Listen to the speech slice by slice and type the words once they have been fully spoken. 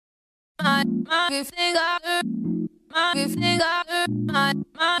Don't want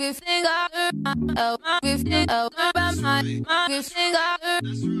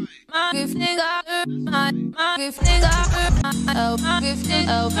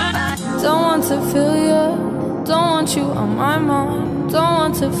to feel you, don't want you on my mind. Don't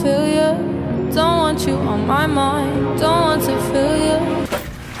want to feel you, don't want you on my mind. Don't want to feel you.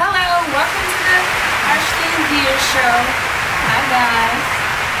 Hello, welcome to the Ashley and Dia show. Hi guys.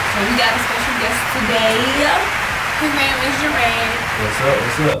 So we got a special guest today. His name is Jermaine. What's up?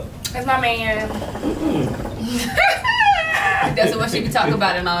 What's up? That's my man. That's what she be talking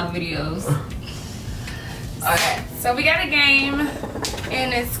about in all the videos. Okay, so we got a game,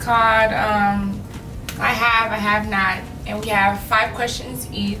 and it's called I have not, and we have 5 questions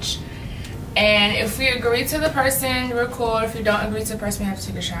each. And if we agree to the person, we're cool. If we don't agree to the person, we have to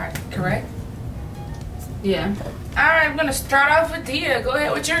take a shot. Correct? Yeah. All right, I'm gonna start off with Dia. Go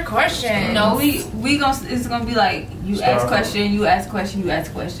ahead with your question. No, it's gonna be like you ask question, you ask question, you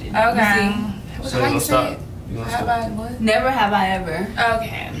ask question. Okay. So How you you start. say it? You gonna Have start. I what? Never have I ever.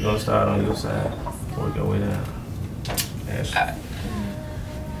 Okay. You gonna start on your side before we go way down. Ashley.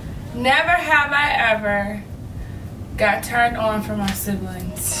 Never have I ever got turned on for my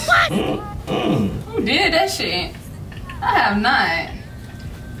siblings. Who did that shit? I have not.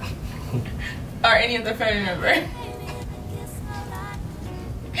 Or any of the family members.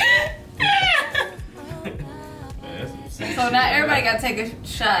 So now everybody gotta take a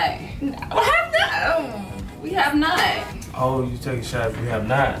shot. What happened? We have not. Oh, you take a shot if you have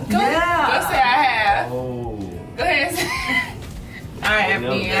not. Go say I have. Oh. Go ahead and say. I have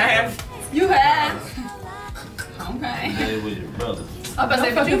me. I have. You have. Okay. You did it with your brother. I'm about to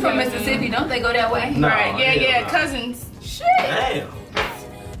say, but you from Mississippi, don't they go that way? No, Right. Yeah, hell yeah. no. Cousins. Shit. Damn.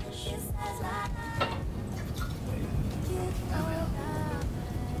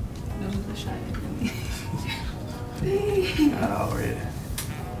 That was the shot. Not already.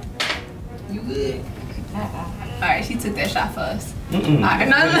 You good? Alright, she took that shot for us. Alright,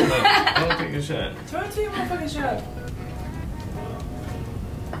 no. Don't take a shot. Throw it to your motherfucking shot.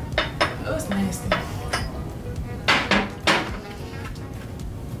 Oh, it's nasty.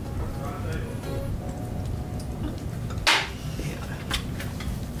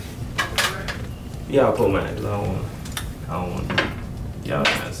 Y'all put mine, cause I don't want to. Y'all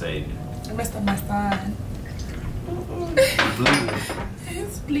trying to save you. I messed up my spine. Bleeding.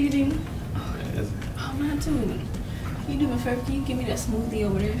 It's bleeding. Oh, mine too. You do me a favor, can you give me that smoothie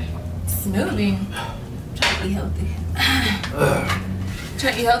over there? Smoothie. Try to eat healthy.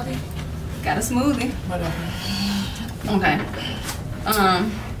 Try to eat healthy. Got a smoothie. Whatever. Okay.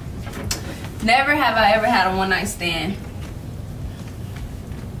 Never have I ever had a one-night stand.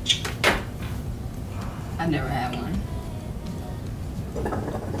 I never had one.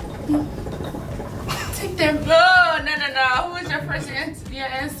 Take that. Oh, no. Who was your first answer? Your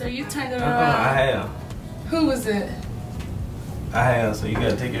answer. You turned it I around. have. Who was it? I have, so you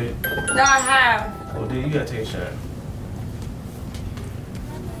gotta take it. No, I have. Oh, dude, you gotta take a shot.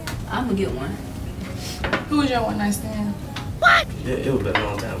 I'm gonna get one. Who was your one night stand? It was a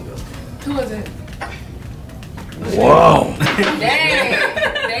long time ago. Who was it? Whoa!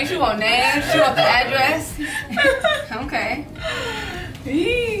 Dang, she want names, she want the address. Okay.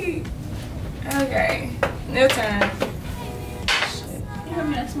 Eee. Okay. New turn. Shit. You heard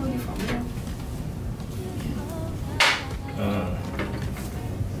me that smoothie from me.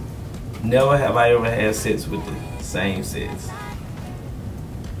 Never have I ever had sex with the same sex.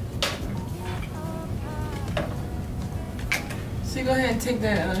 So you go ahead and take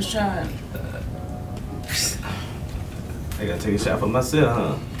that other shot. I gotta take a shot for myself,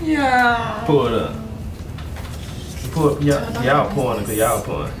 huh? Yeah. Pour it up. Pour, y'all pouring it, cause y'all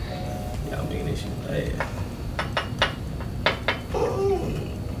pouring. Y'all making this shit bad.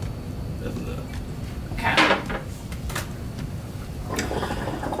 That's enough. Okay.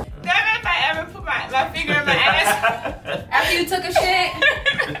 Never if I ever put my finger in my ass. After you took a shit?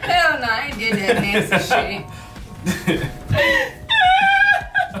 Hell no, I ain't did that nasty shit.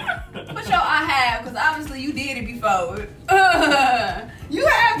 Put your I have, because obviously you did it before. You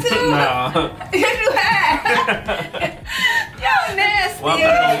have too. No. Yes, you have. Y'all nasty. Well, I'm not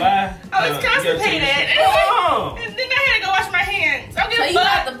gonna lie. I was You gotta take constipated. a shot. And then I had to go wash my hands. I'll So get you butt.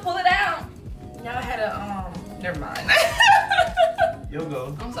 have to pull it out. Y'all had a never mind. You'll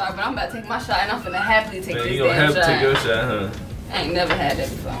go. I'm sorry, but I'm about to take my shot and I'm finna happily take Man, this you gonna damn have to shot. take your shot, huh? I ain't never had that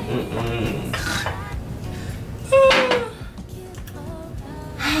before.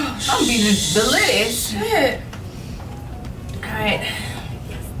 I'm be delicious. Shit. Alright.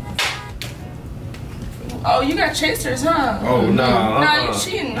 Oh, you got chasers, huh? Oh, no. No, you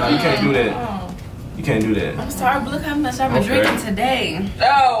cheating. No, you can't do that. Oh. You can't do that. I'm sorry, but look how much I've been drinking today.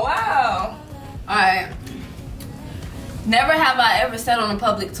 Oh, wow. Alright. Never have I ever sat on a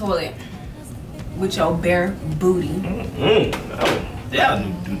public toilet with your bare booty. Yeah, I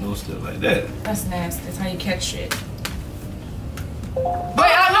don't do no stuff like that. That's nasty. That's how you catch shit. Wait,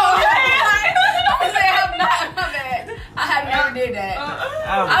 I know. I'm saying I'm not. My bad. I have never did that.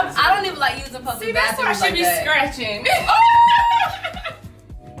 I don't even like using public See, that's why bathrooms she like be that. scratching.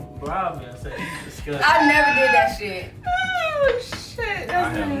 Robin said you disgusting. I never did that shit. Oh, shit.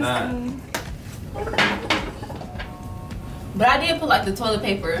 That's I have nasty. But I did put like the toilet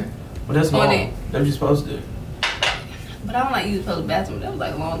paper. But that's On wrong. it. That's what you supposed to do. But I don't like using public bathroom. That was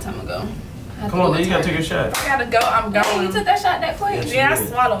like a long time ago. I had Come to on, go then you gotta turn. take a shot. I gotta go. I'm Oh, going. you took that shot that quick? Yes. Yeah, I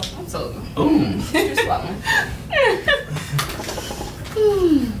swallowed. I'm so Ooh. you swallowing.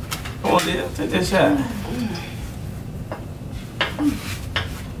 Come on, then. Take that shot.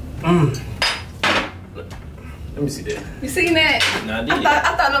 Let me see that. You seen that? Nah, I I did.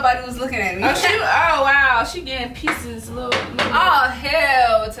 thought nobody was looking at me. Oh, wow. She getting pieces. Little. Oh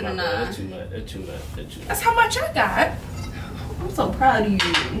hell to the That's nine. too much. That's too much. That's too much. That's how much I got. I'm so proud of you.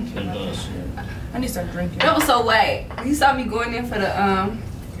 I need to start drinking. That was so whack. You saw me going in for the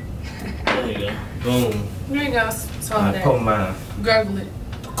There you go. Boom. Here you go. Swallow I that. put mine. Gurgle it.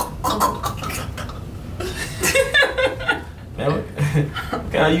 Man, what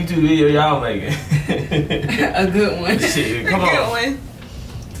kind of YouTube video y'all making? a good one. Shit, come on.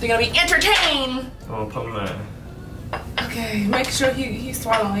 They're gonna be entertained. Come on, put mine. Okay, make sure he's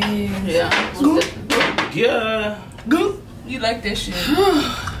swallowing his. Yeah. Yeah. Goop. You like that shit.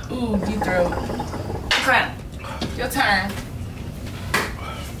 Ooh, deep throat. Clap. Your turn.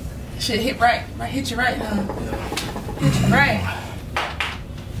 Shit hit right. Might hit you right, huh? Hit you right.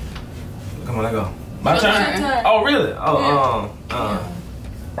 Come on, let go. My Your turn? turn. Oh, really?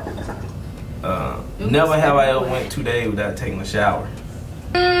 Never have I ever went 2 days without taking a shower.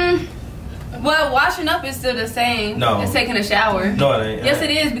 Well, washing up is still the same No. as taking a shower. No, it ain't. Yes, it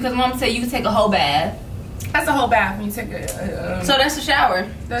is because Mom said you can take a whole bath. That's a whole bath when you take a. So that's a shower.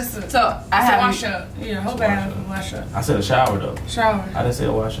 That's a. So I It's a have wash up. Yeah, whole bath, wash up. I said a shower though. Shower. I didn't say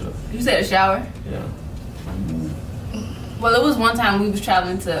a wash up. You said a shower. Yeah. Well, it was one time we was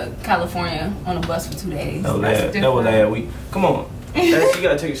traveling to California on a bus for 2 days. That was That's last different. week. Come on. You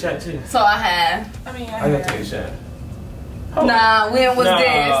gotta take a shot too. So I had. I mean, I gotta take a shot. Nah, when was Nah, this?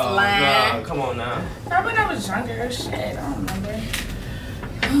 Line. nah, come on now. Probably when I was younger. Shit, I don't remember.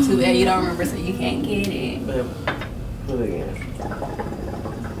 Too bad you don't remember, so you can't get it. Babe, put it again.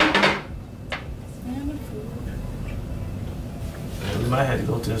 We might have to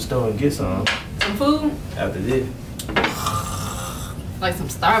go to the store and get some Some food, after this. like some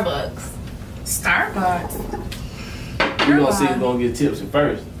Starbucks. Starbucks. We're gonna see who's gonna get tipsy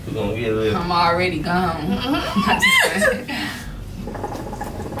first. We're gonna get a little. I'm already gone.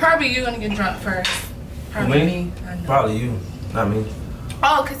 Probably you gonna get drunk first. Probably Me? me. I know. Probably you, not me.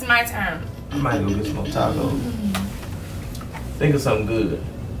 Oh, cause it's my turn. I might go get some more tacos. Think of something good.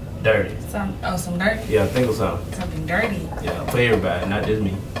 Dirty. Some dirty. Yeah, think of something. Something dirty. Yeah, for everybody, not just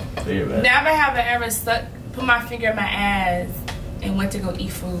me. For everybody. Never have I ever put my finger in my ass and went to go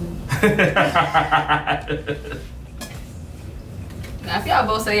eat food. Now, if y'all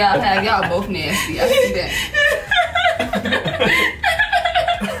both say y'all have, y'all both nasty. I see that.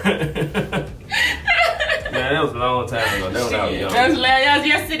 Man, that was a long time ago. That was when I was young. That was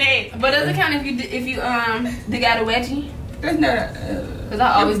yesterday. But does it count if you dig out a wedgie? That's not. Cause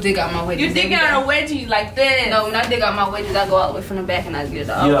I always dig out my wedgies. You dig out a wedgie like this. No, when I dig out my wedgies, I go all the way from the back and I get it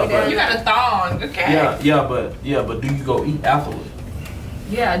all the Yeah, way down. You got a thong, okay? Yeah, but do you go eat afterwards?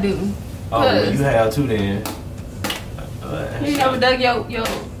 Yeah, I do. Oh, well, Cause you have too then. you never dug your.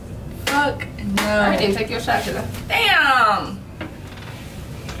 Fuck I no. didn't take your shot, cause Damn.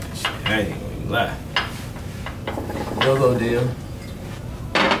 I ain't gonna even lie. Go, deal.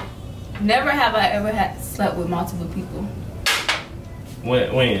 never have I ever slept with multiple people.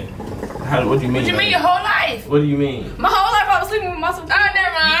 When? What do you mean? What you mean your whole life? What do you mean? My whole life I was sleeping with multiple people. Oh,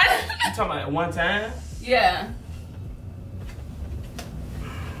 never mind. You talking about one time? Yeah.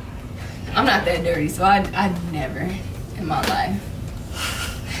 I'm not that dirty, so I never in my life.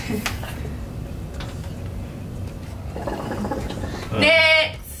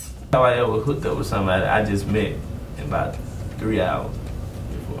 Next. How I ever hooked up with somebody I just met in about 3 hours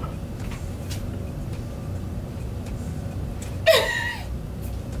before.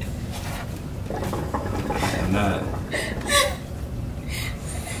 Nah.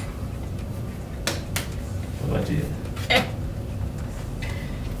 What about you?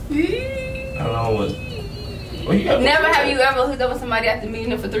 How long was it? ever hooked up with somebody after meeting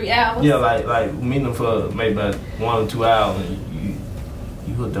them for 3 hours? Yeah, like meeting them for maybe about 1 or 2 hours and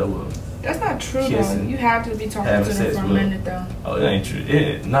you hooked up with them. That's not true though. Kissing, You have to be talking to having them sex for a with them. minute though. Oh, it ain't true.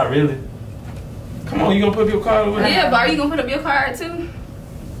 Not really. Come on, you gonna put up your card with Yeah, but are you gonna put up your card too?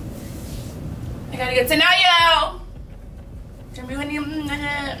 I gotta get to know you.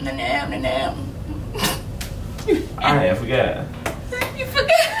 I forgot. You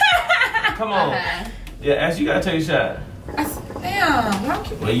forget. Come on. Yeah, Ash, you gotta take a shot. Damn. Why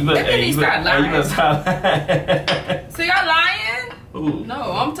keep Well, you better, That you start better, you lying. better stop lying. So y'all lying? Ooh. No,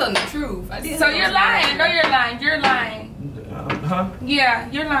 I'm telling the truth. I did. So you're lying. No, you're lying. You're lying. Huh? Yeah,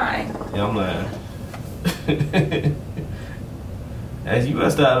 you're lying. Yeah, I'm lying. Ash, you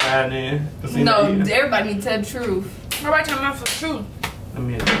better stop lying then. 'Cause see, No, now you- everybody need to tell the truth. How about your mouth for truth? Let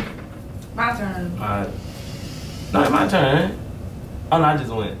me. My turn. Alright. No, it's my turn. Oh no, I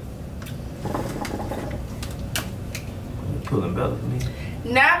just went. Pulling belly for me.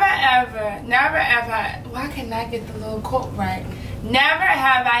 Never ever. Why can't I get the little quote right? Never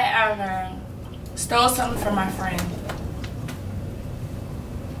have I ever stole something from my friend.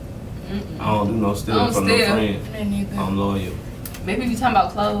 I don't do no stealing Don't from no steal. friend. Me neither. I'm loyal. Maybe if you talking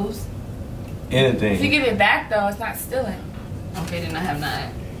about clothes. Anything. If you give it back though, it's not stealing. Okay, then I have not.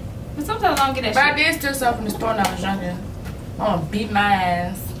 But sometimes I don't get that But I shit. did steal stuff from the store when I was younger. I'm gonna beat my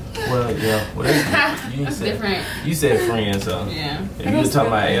ass. Well, yeah. Well, that's you That's said, different. You said friend, so. Yeah. If you was talking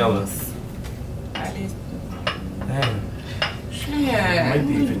about Ella. I did. Damn. Shit. Might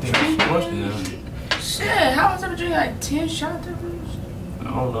be 15 question now. Shit. How much did I drink? Like 10 shots of it? I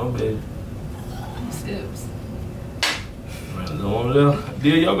don't know, baby. Sips. No one left.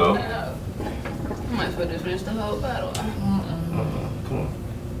 Deal, y'all go. I might as well just finish the whole bottle. Come on.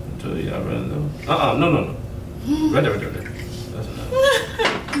 Until y'all rather know. No. Right there. That's enough.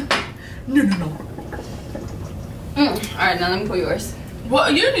 No. Alright, now let me pour yours.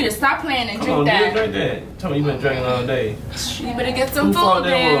 Well, you need to stop playing and Come drink on, that. drink that. Tell me you been drinking all day. You better get some Who fault food that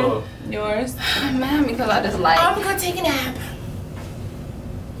then. was? Yours. I'm mad because I just like. I'm gonna take a nap.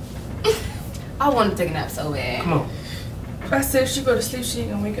 I want to take a nap so bad. Come on. I said if she go to sleep, she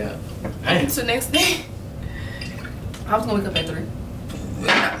ain't gonna wake up. Hey. So next day. I was gonna wake up at 3.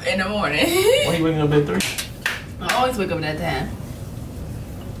 In the morning. Why you waking up at 3? I always wake up at that time.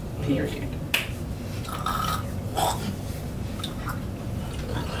 Period.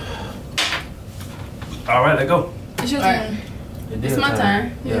 All right, let's go. It's your Alright. turn. It's my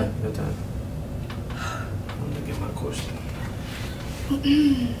turn. Yeah, your turn. I'm gonna get my question.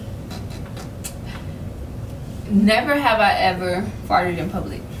 Never have I ever farted in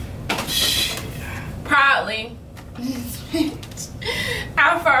public. Proudly.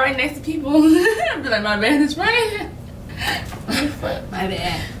 I'll fart right next to people. I'll be like, my bad, it's right. My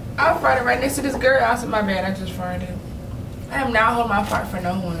bad. I'll fart right next to this girl. I said, my bad, I just farted. I am not holding my fart for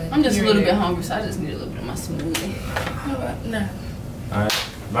no one. I'm just a little bit Period. hungry, so I just need a little bit of my smoothie. No. All right,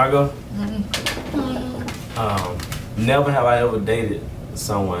 Margo. Never have I ever dated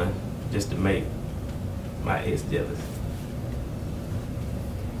someone just to make my ex jealous.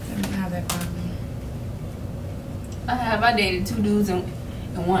 I don't have that problem. I dated 2 dudes in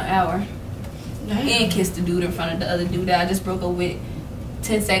 1 hour. And kissed the dude in front of the other dude that I just broke up with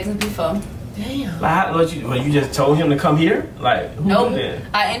 10 seconds before. Damn. Like, how, you just told him to come here? Like, who Nope. did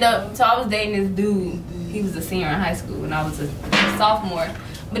that? I was dating this dude. He was a senior in high school and I was a sophomore.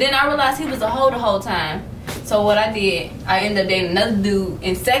 But then I realized he was a hoe the whole time. So what I did, I ended up dating another dude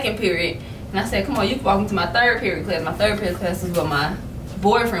in 2nd period. And I said, come on, you can walk into my 3rd period class. My 3rd period class was what my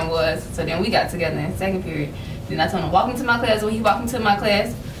boyfriend was. So then we got together in 2nd period. Then I told him to walk into my class. When he walked into my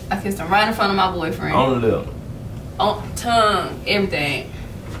class, I kissed him right in front of my boyfriend. On the lip. On tongue, everything.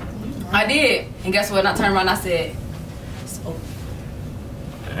 I did. And guess what? I turned around and I said, so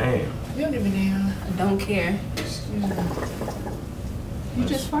Damn. You don't give a damn. I don't care. You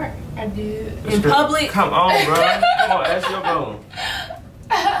just fart. I did. In public? Come on, bro. Come on, ask your bone.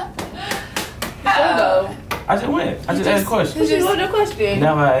 I just went. I just asked a question. What you want the question?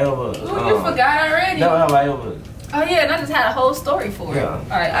 Never have I ever. Ooh, you forgot already. Never have I ever. Oh yeah, and I just had a whole story for it. Yeah.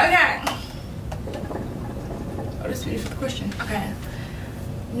 Alright. Okay. Oh, this is a beautiful question. Okay.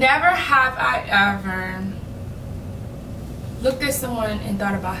 Never have I ever looked at someone and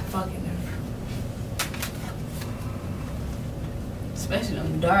thought about fucking them. Especially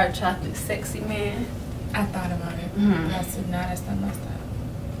them dark chocolate sexy man. I thought about it. Mhm. But I said, nah, that's not my style.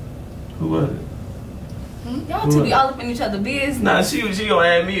 Who was it? Y'all two be all up in each other's business. Nah, she gonna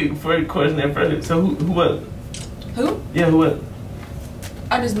ask me first question at first. So who was it? Who? Yeah, who was it?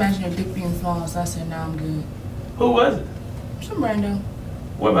 I just imagined your dick being small, so I said, nah, I'm good. Who was it? Some random.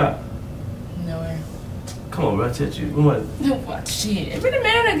 What about? Nowhere. Come on, bro. I touch you. What? What shit? It been a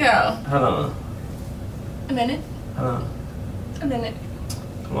minute ago. Hold on. A minute. Hold on. A minute.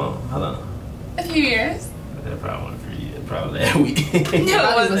 Come on. Hold on. A few years. That probably wasn't for you. Probably last week.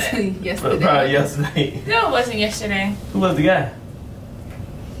 No, it wasn't. Yesterday. Probably yesterday. No, it wasn't yesterday. Who was the guy?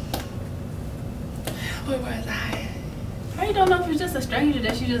 Where was I? How you don't know if it's just a stranger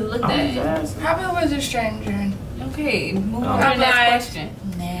that you just looked at? Probably was a stranger. Okay, move Oh. on to the next Like- question.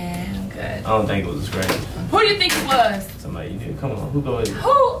 Nah, I'm good. I don't think it was a stranger. Who do you think it was? Somebody you knew. Come on. Who go with you?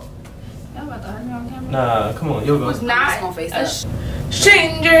 Who Y'all about to argue on camera? Nah, come on. You'll go. was just not gonna face a up.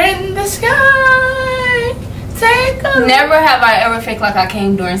 stranger in the sky? Take a look. Never have I ever faked like I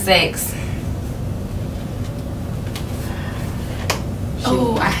came during sex.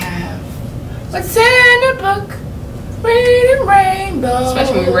 Oh, I have. What's in the book? Reading rainbow.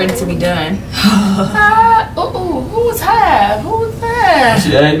 Especially when we're ready to be done. Who was have? Who was that?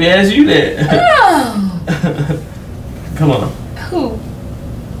 Should I be asking you that? Oh. Come on. Who?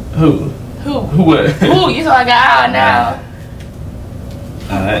 Who? Who? Who what? Who? You thought I got out now.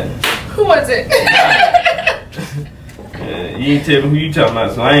 Alright. Who was it? You ain't tell me who you talking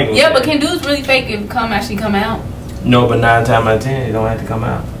about, so I ain't gonna Yeah, say but it. can dudes really fake and actually come out? No, but 9 times out of 10, it don't have to come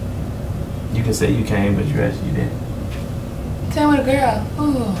out. You can say you came, but you actually didn't. Tell me with a girl.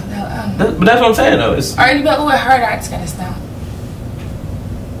 Ooh, no, But that's what I'm saying, though. It's, Alright, but I heard I just gotta stop.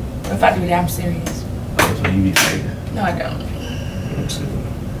 If I do that, I'm serious. that's what you be saying. No, I don't.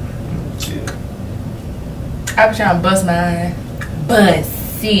 Chill. I be trying to bust mine.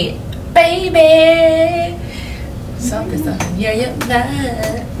 Bust it, baby. Something. Yeah, nah.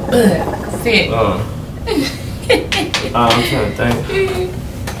 Bust it. I'm trying to think.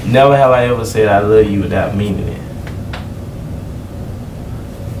 Never have I ever said I love you without meaning it.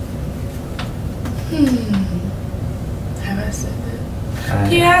 Have I said that?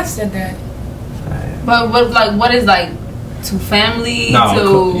 Alright. Yeah, I said that. Alright. But what is like to family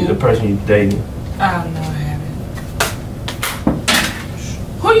No, to the person you dating. I don't know, I haven't.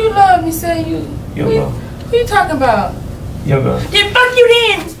 Who you love? You say you. Your who, girl. who you talking about? Your girl. Then fuck you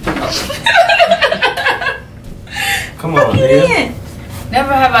then. Come Fuck on, you nigga. then.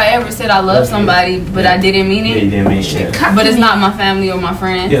 never have I ever said I love somebody but I didn't mean Yeah, it. you didn't mean it. Yeah. But it's not my family or my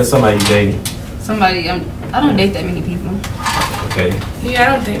friends. Yeah, somebody you dating. Somebody I don't date that many people. Okay. Yeah, I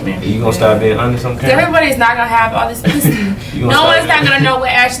don't think maybe. You gonna stop being honest on camera? Everybody's not gonna have all this pussy. You gonna No stop one's not being- gonna know what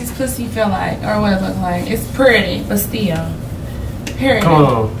Ashley's pussy feel like or what it look like. It's pretty, but still. Period. Come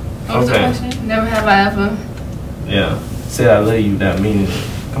on. What was the Okay. question? Never have I ever Yeah. Said I love you without meaning it.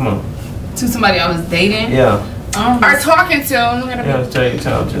 Come on. to somebody I was dating. Yeah. I don't Or really, talking to. I'm gonna Yeah, tell you,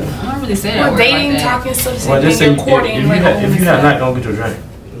 tell you. I don't really say that Well, word dating, like that. talking, so the Well, same just say thing. if Courting, you like had stuff. not gonna get your drink.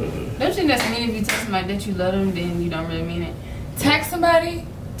 Don't you think that's mean if you tell somebody that you love them, then you don't really mean it? Text somebody.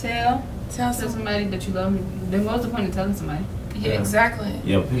 Tell Tell somebody. somebody that you love them. Then what's the point of telling somebody? Yeah, exactly.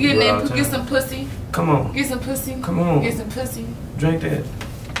 Yeah, people You do it all the get time. some pussy. Come on, Get some pussy. come on, Get some pussy. drink that.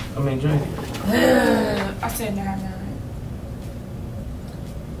 I mean, drink it. I said nah.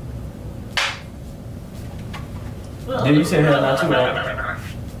 Did you say hell not too right?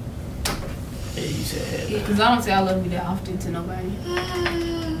 Yeah, you said hell. Because I don't say I love you that often to nobody.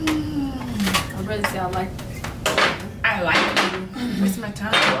 I'd rather say I like I like you. Waste my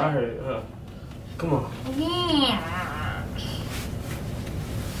time. Oh, I heard. Come on.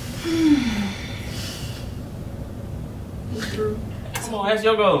 Come on, ask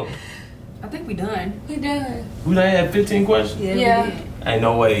your goal. I think we done. We done. We done had 15 questions. Yeah. We did. Ain't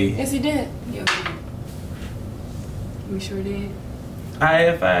no way. Yes, he did. Yeah, we did. We sure did. I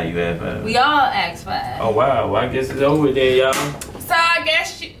had 5, you had 5. We all asked 5. Oh wow, well I guess it's over then, y'all. So I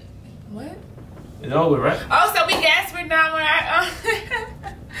guess you. What? It's over, right? Oh, so we guess we're done with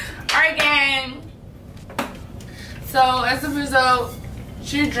our game. So as a result,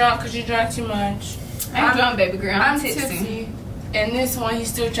 you're drunk because you drank too much. I'm drunk, baby girl. I'm tipsy. tipsy. And this one, he's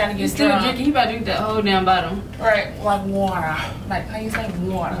still trying to get He's still drunk. drinking. He about to drink that whole damn bottle. Right, like water. Like, how you say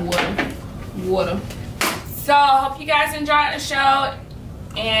water? Water. So, hope you guys enjoyed the show.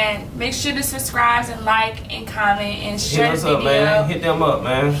 And make sure to subscribe and like and comment and Hit share us the up, video. man. Hit them up,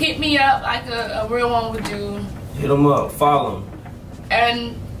 man. Hit me up like a real one would do. Hit them up. Follow them.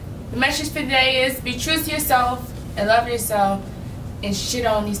 And the message for today is be true to yourself and love yourself and shit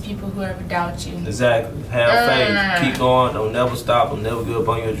on these people who ever doubt you. Exactly. Have faith. Keep going. Don't never stop. Don't never give up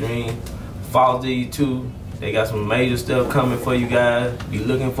on your dream. Follow these two. They got some major stuff coming for you guys. Be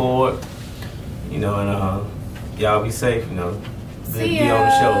looking for it. You know, and y'all be safe, you know. Good to be on the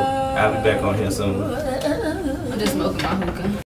show. I'll be back on here soon. I'm just smoking my hookah.